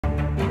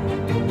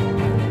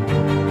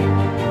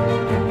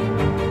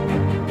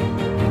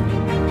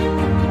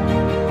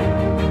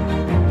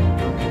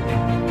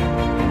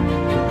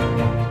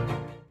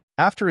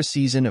After a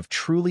season of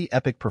truly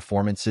epic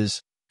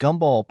performances,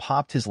 Gumball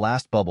popped his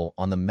last bubble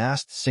on the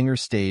Masked Singer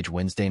stage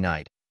Wednesday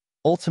night,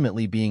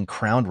 ultimately being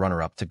crowned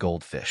runner-up to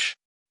Goldfish.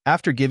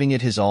 After giving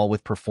it his all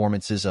with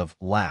performances of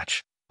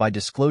Latch by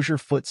Disclosure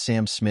Foot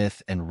Sam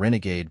Smith and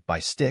Renegade by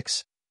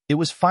Styx, it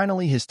was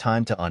finally his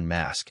time to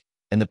unmask,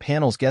 and the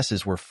panel's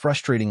guesses were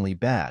frustratingly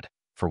bad,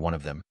 for one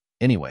of them,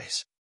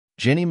 anyways.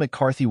 Jenny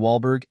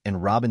McCarthy-Wahlberg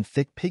and Robin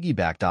Thicke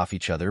piggybacked off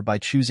each other by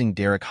choosing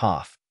Derek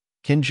Hough.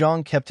 Ken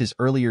Jeong kept his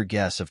earlier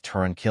guess of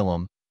Taran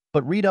Killam,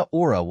 but Rita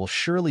Ora will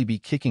surely be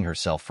kicking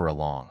herself for a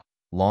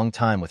long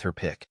time with her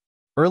pick.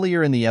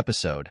 Earlier in the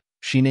episode,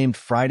 she named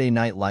Friday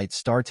Night Lights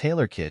star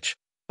Taylor Kitsch,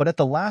 but at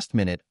the last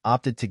minute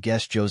opted to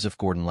guess Joseph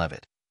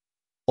Gordon-Levitt.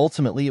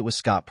 Ultimately, it was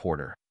Scott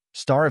Porter,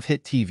 star of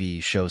hit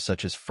TV shows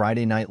such as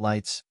Friday Night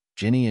Lights,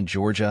 Ginny and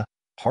Georgia,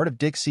 Heart of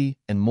Dixie,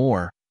 and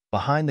more,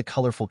 behind the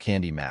colorful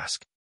candy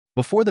mask.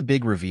 Before the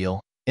big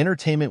reveal,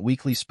 Entertainment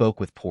Weekly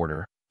spoke with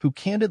Porter, who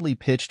candidly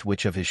pitched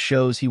which of his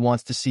shows he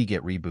wants to see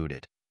get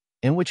rebooted,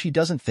 and which he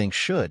doesn't think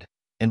should,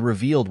 and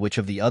revealed which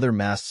of the other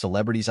masked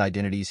celebrities'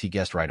 identities he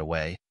guessed right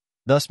away,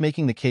 thus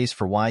making the case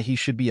for why he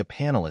should be a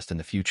panelist in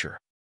the future.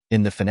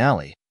 In the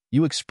finale,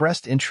 you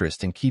expressed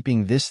interest in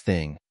keeping this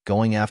thing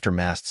going after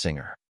Masked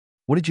Singer.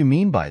 What did you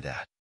mean by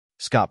that?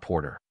 Scott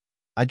Porter: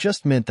 I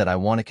just meant that I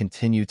want to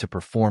continue to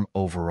perform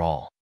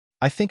overall.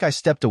 I think I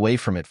stepped away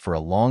from it for a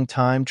long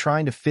time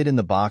trying to fit in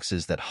the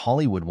boxes that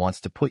Hollywood wants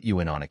to put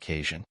you in on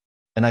occasion.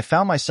 And I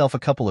found myself a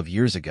couple of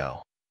years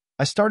ago.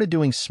 I started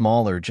doing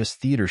smaller, just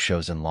theater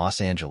shows in Los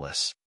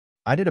Angeles.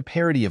 I did a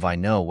parody of I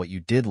Know What You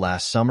Did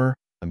Last Summer,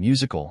 a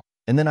musical,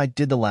 and then I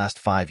did the last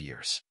 5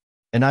 years.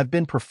 And I've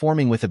been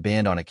performing with a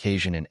band on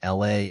occasion in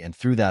LA, and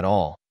through that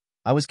all,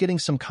 I was getting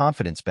some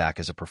confidence back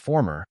as a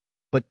performer,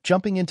 but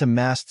jumping into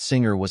Masked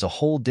Singer was a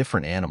whole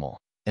different animal,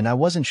 and I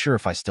wasn't sure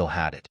if I still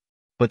had it.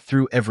 But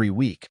through every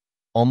week,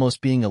 almost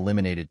being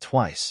eliminated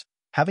twice,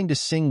 having to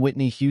sing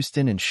Whitney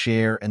Houston and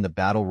Cher and the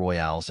Battle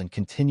Royales and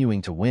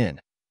continuing to win,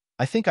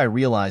 I think I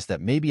realized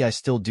that maybe I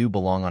still do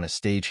belong on a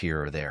stage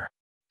here or there.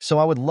 So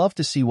I would love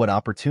to see what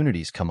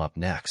opportunities come up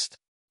next.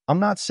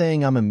 I'm not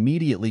saying I'm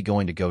immediately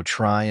going to go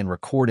try and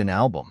record an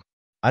album.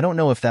 I don't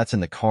know if that's in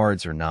the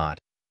cards or not,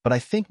 but I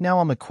think now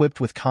I'm equipped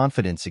with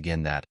confidence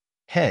again that,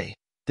 hey,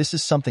 this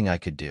is something I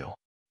could do.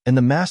 And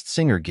the Masked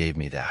Singer gave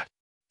me that.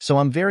 So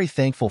I'm very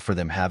thankful for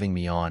them having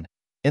me on,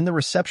 and the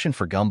reception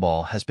for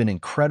Gumball has been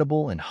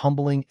incredible and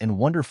humbling and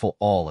wonderful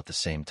all at the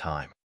same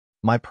time.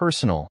 My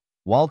personal,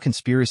 wild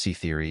conspiracy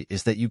theory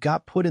is that you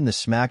got put in the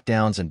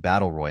SmackDowns and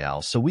Battle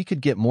Royales so we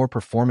could get more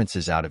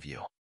performances out of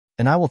you.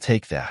 And I will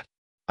take that.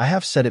 I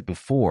have said it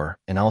before,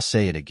 and I'll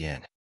say it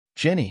again.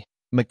 Jenny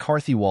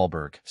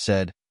McCarthy-Wahlberg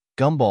said,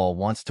 Gumball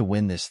wants to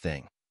win this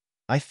thing.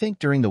 I think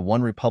during the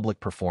One Republic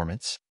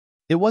performance,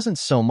 it wasn't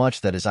so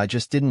much that as I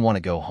just didn't want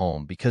to go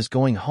home because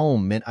going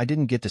home meant I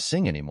didn't get to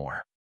sing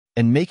anymore.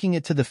 And making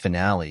it to the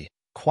finale,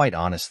 quite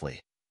honestly,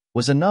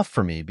 was enough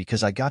for me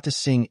because I got to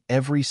sing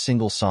every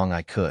single song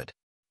I could.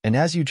 And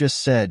as you just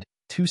said,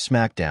 2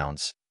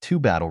 SmackDowns, 2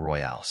 Battle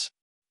Royales.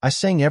 I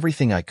sang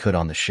everything I could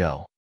on the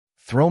show.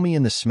 Throw me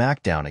in the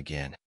SmackDown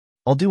again.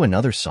 I'll do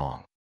another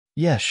song.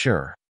 Yeah,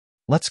 sure.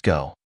 Let's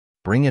go.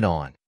 Bring it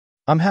on.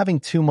 I'm having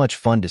too much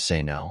fun to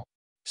say no.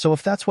 So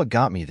if that's what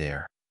got me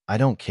there, I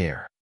don't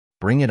care.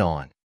 Bring it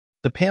on.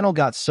 The panel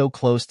got so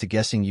close to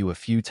guessing you a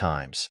few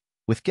times,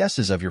 with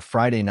guesses of your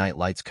Friday Night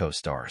Lights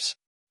co-stars.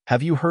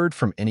 Have you heard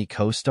from any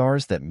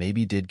co-stars that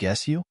maybe did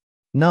guess you?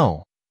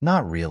 No,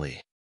 not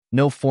really.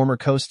 No former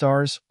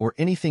co-stars or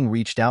anything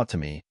reached out to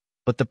me,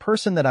 but the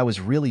person that I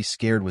was really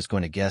scared was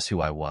going to guess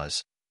who I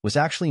was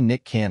actually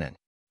Nick Cannon.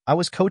 I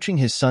was coaching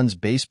his son's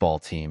baseball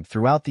team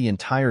throughout the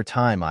entire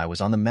time I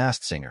was on The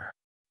Masked Singer.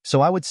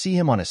 So I would see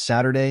him on a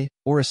Saturday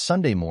or a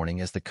Sunday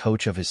morning as the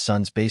coach of his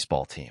son's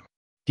baseball team.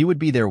 He would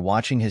be there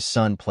watching his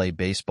son play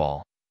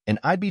baseball, and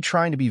I'd be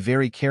trying to be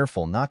very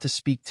careful not to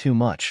speak too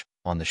much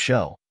on the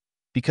show,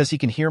 because he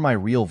can hear my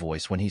real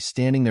voice when he's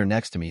standing there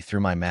next to me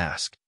through my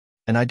mask.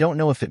 And I don't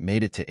know if it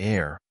made it to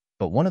air,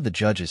 but one of the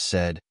judges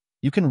said,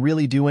 "You can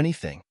really do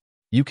anything.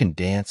 You can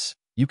dance,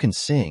 you can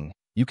sing,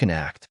 you can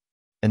act."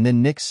 And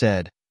then Nick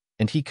said,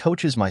 "And he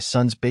coaches my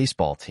son's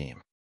baseball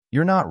team."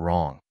 You're not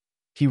wrong.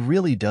 He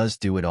really does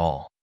do it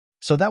all.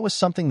 So that was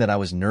something that I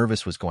was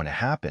nervous was going to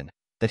happen,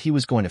 that he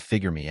was going to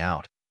figure me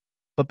out.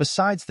 But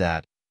besides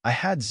that, I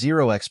had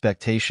zero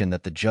expectation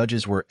that the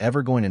judges were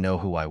ever going to know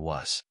who I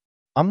was.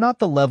 I'm not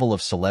the level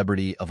of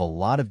celebrity of a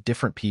lot of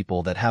different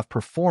people that have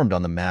performed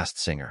on The Masked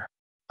Singer.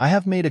 I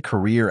have made a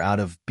career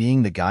out of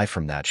being the guy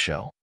from that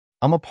show.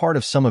 I'm a part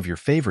of some of your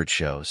favorite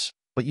shows,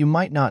 but you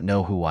might not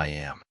know who I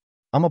am.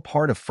 I'm a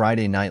part of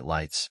Friday Night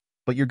Lights,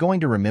 but you're going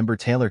to remember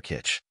Taylor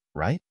Kitsch,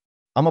 right?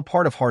 I'm a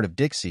part of Heart of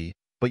Dixie,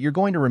 but you're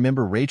going to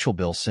remember Rachel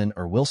Bilson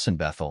or Wilson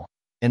Bethel,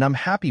 and I'm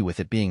happy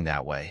with it being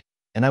that way,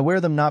 and I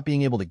wear them not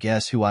being able to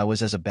guess who I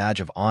was as a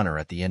badge of honor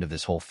at the end of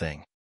this whole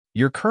thing.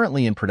 You're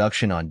currently in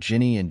production on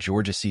Ginny and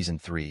Georgia Season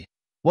 3.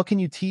 What can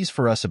you tease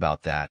for us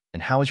about that,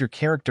 and how is your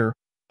character,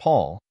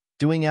 Paul,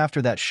 doing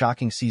after that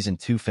shocking Season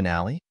 2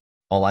 finale?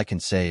 All I can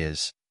say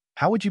is,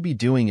 How would you be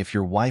doing if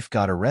your wife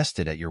got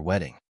arrested at your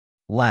wedding?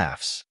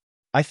 Laughs.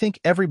 I think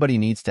everybody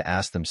needs to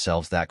ask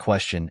themselves that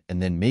question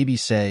and then maybe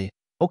say,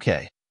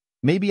 okay,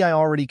 maybe I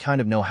already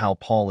kind of know how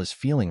Paul is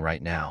feeling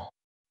right now.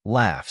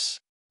 Laughs.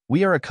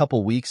 We are a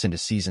couple weeks into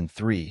season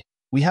 3.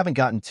 We haven't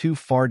gotten too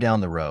far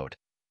down the road,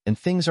 and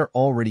things are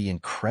already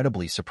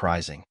incredibly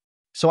surprising.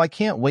 So I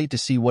can't wait to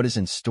see what is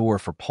in store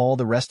for Paul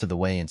the rest of the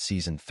way in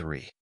season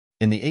 3.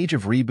 In the age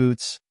of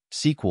reboots,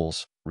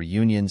 sequels,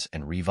 reunions,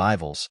 and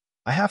revivals,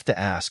 I have to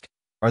ask,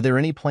 are there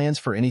any plans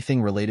for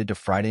anything related to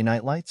Friday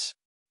Night Lights?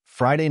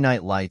 Friday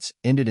Night Lights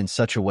ended in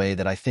such a way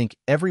that I think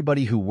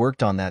everybody who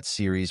worked on that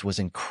series was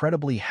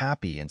incredibly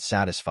happy and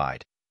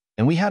satisfied,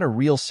 and we had a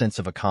real sense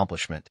of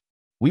accomplishment.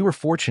 We were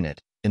fortunate,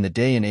 in the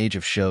day and age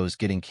of shows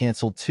getting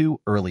canceled too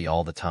early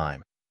all the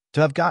time, to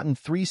have gotten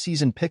 3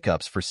 season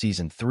pickups for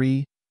season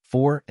 3,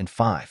 4, and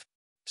 5.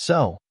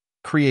 So,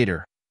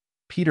 creator,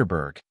 Peter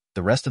Berg,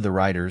 the rest of the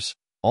writers,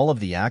 all of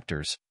the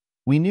actors,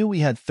 we knew we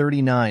had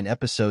 39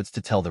 episodes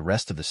to tell the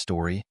rest of the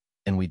story,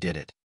 and we did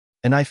it.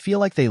 And I feel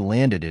like they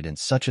landed it in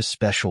such a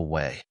special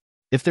way.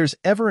 If there's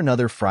ever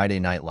another Friday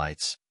Night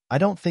Lights, I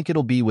don't think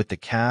it'll be with the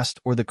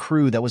cast or the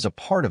crew that was a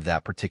part of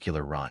that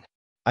particular run.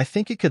 I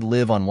think it could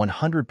live on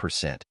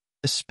 100%,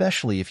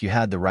 especially if you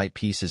had the right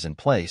pieces in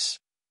place,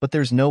 but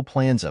there's no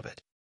plans of it.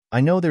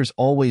 I know there's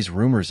always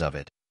rumors of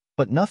it,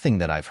 but nothing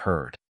that I've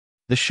heard.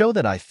 The show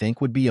that I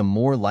think would be a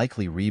more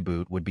likely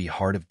reboot would be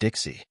Heart of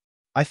Dixie.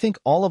 I think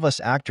all of us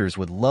actors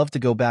would love to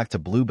go back to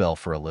Bluebell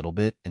for a little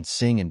bit and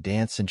sing and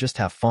dance and just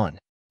have fun.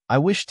 I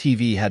wish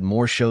TV had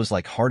more shows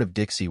like Heart of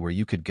Dixie where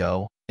you could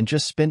go and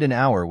just spend an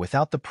hour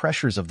without the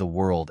pressures of the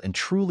world and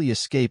truly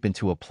escape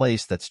into a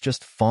place that's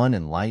just fun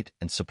and light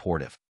and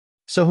supportive.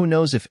 So who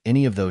knows if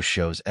any of those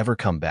shows ever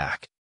come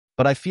back.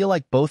 But I feel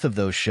like both of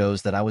those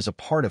shows that I was a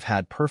part of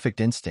had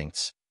perfect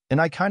instincts, and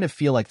I kind of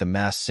feel like The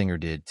Masked Singer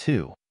did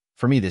too,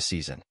 for me this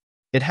season.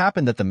 It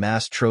happened that the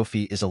Masked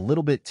Trophy is a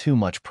little bit too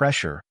much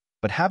pressure,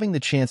 but having the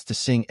chance to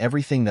sing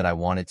everything that I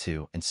wanted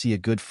to and see a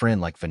good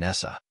friend like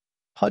Vanessa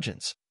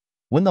Hudgens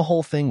win the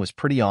whole thing was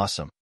pretty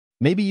awesome.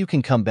 Maybe you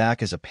can come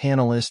back as a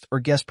panelist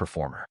or guest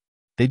performer.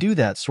 They do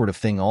that sort of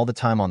thing all the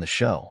time on the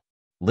show.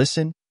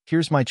 Listen,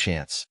 here's my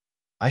chance.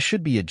 I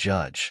should be a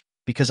judge,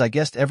 because I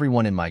guessed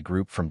everyone in my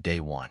group from day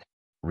one.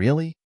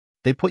 Really?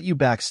 They put you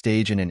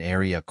backstage in an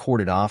area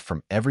corded off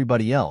from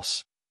everybody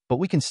else, but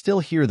we can still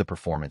hear the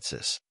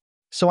performances.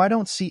 So I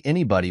don't see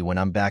anybody when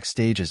I'm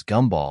backstage as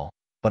Gumball,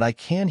 but I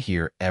can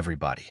hear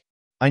everybody.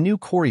 I knew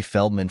Corey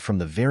Feldman from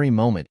the very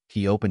moment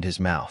he opened his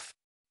mouth.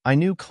 I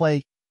knew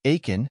Clay,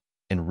 Aiken,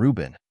 and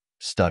Ruben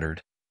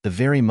stuttered the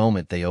very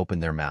moment they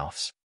opened their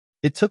mouths.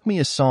 It took me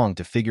a song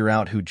to figure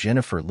out who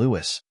Jennifer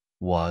Lewis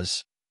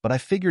was, but I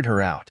figured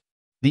her out.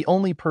 The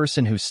only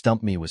person who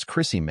stumped me was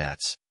Chrissy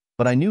Metz,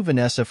 but I knew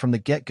Vanessa from the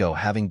get-go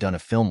having done a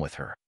film with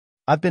her.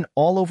 I've been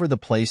all over the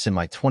place in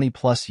my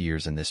 20-plus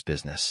years in this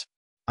business.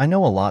 I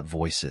know a lot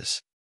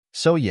voices.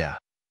 So yeah,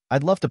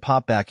 I'd love to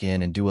pop back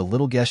in and do a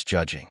little guest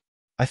judging.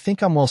 I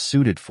think I'm well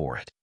suited for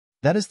it.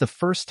 That is the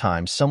first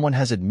time someone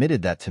has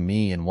admitted that to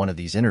me in one of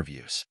these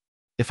interviews.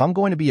 If I'm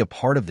going to be a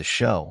part of the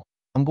show,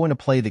 I'm going to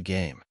play the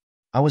game.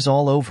 I was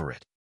all over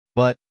it.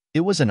 But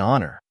it was an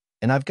honor,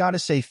 and I've got to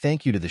say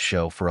thank you to the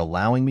show for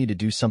allowing me to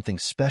do something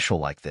special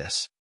like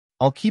this.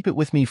 I'll keep it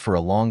with me for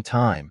a long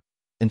time,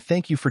 and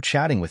thank you for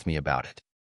chatting with me about it.